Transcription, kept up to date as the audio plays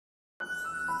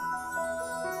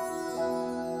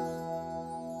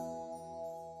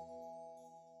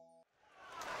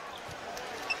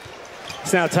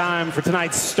It's now time for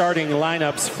tonight's starting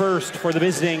lineups. First, for the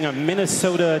visiting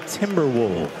Minnesota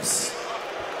Timberwolves.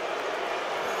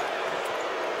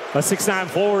 A 6'9"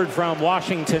 forward from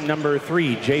Washington, number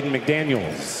 3, Jaden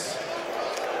McDaniels.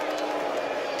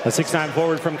 A 6'9"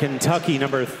 forward from Kentucky,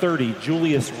 number 30,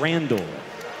 Julius Randle.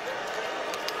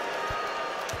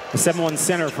 A 7'1"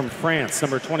 center from France,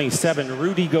 number 27,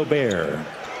 Rudy Gobert.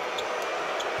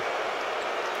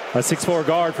 A 6'4"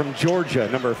 guard from Georgia,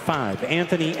 number 5,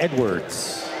 Anthony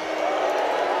Edwards.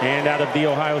 And out of The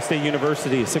Ohio State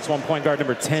University, 6'1" point guard,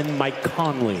 number 10, Mike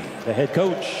Conley. The head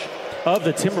coach of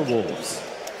the Timberwolves,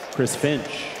 Chris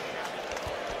Finch.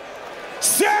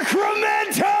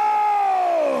 Sacramento!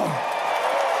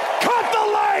 Cut the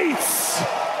lights!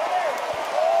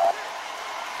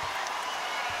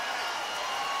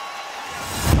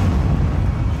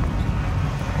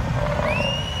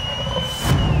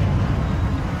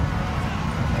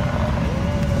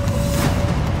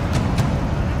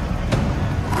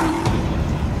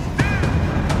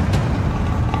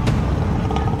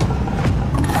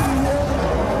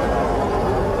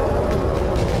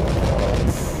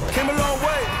 Came a long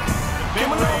way.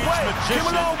 Came a long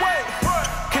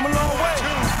way. Been a long way.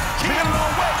 Been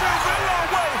a long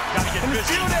way. And it's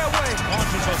still that way.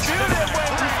 Still that way.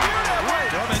 Still that way.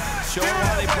 Show them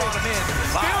how they brought him in.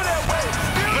 Still that way.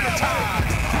 Still that way.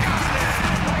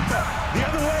 The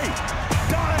other way.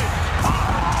 Got it.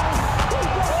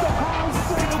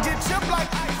 People get chipped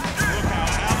like ice. Look how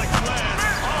Alex led.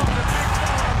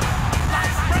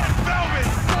 Like red velvet.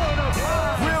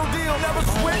 Real deal, never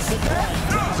switch.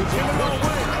 Came a long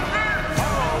way.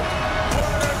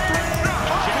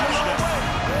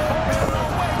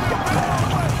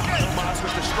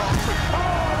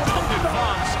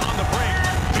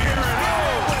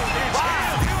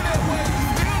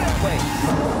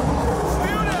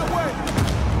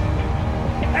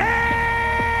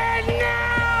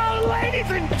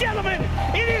 Gentlemen,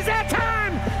 it is that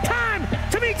time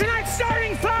to meet tonight's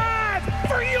starting 5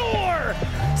 for your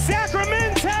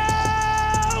Sacramento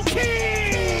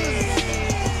Kings.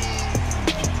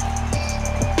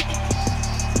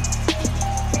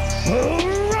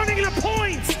 Running the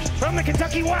points from the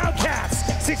Kentucky Wildcats,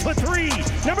 6'3",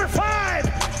 number 5,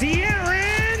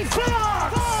 De'Aaron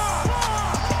Fox.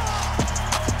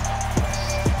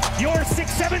 Your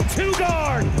 6'7" 2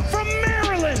 guard from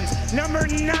Maryland, number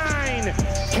 9,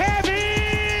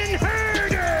 Kevin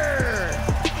Herder.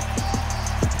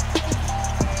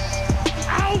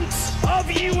 Out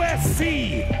of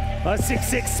USC, a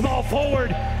 6'6" small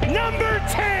forward, number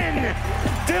 10,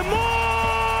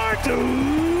 DeMar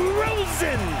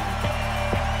DeRozan.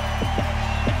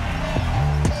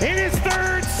 In his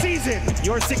 3rd season,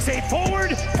 your 6'8"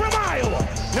 forward from Iowa,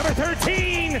 number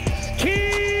 13,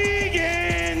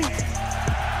 Keegan.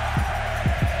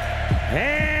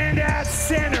 And at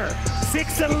center,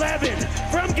 6'11",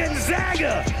 from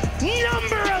Gonzaga,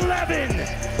 number 11,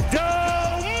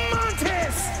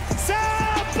 Domantas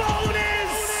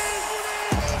Sabonis.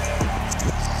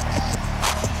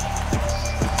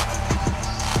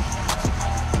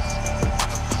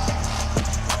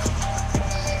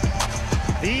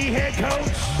 The head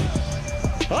coach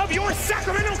of your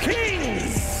Sacramento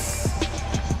Kings,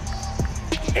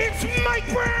 it's Mike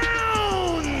Brown.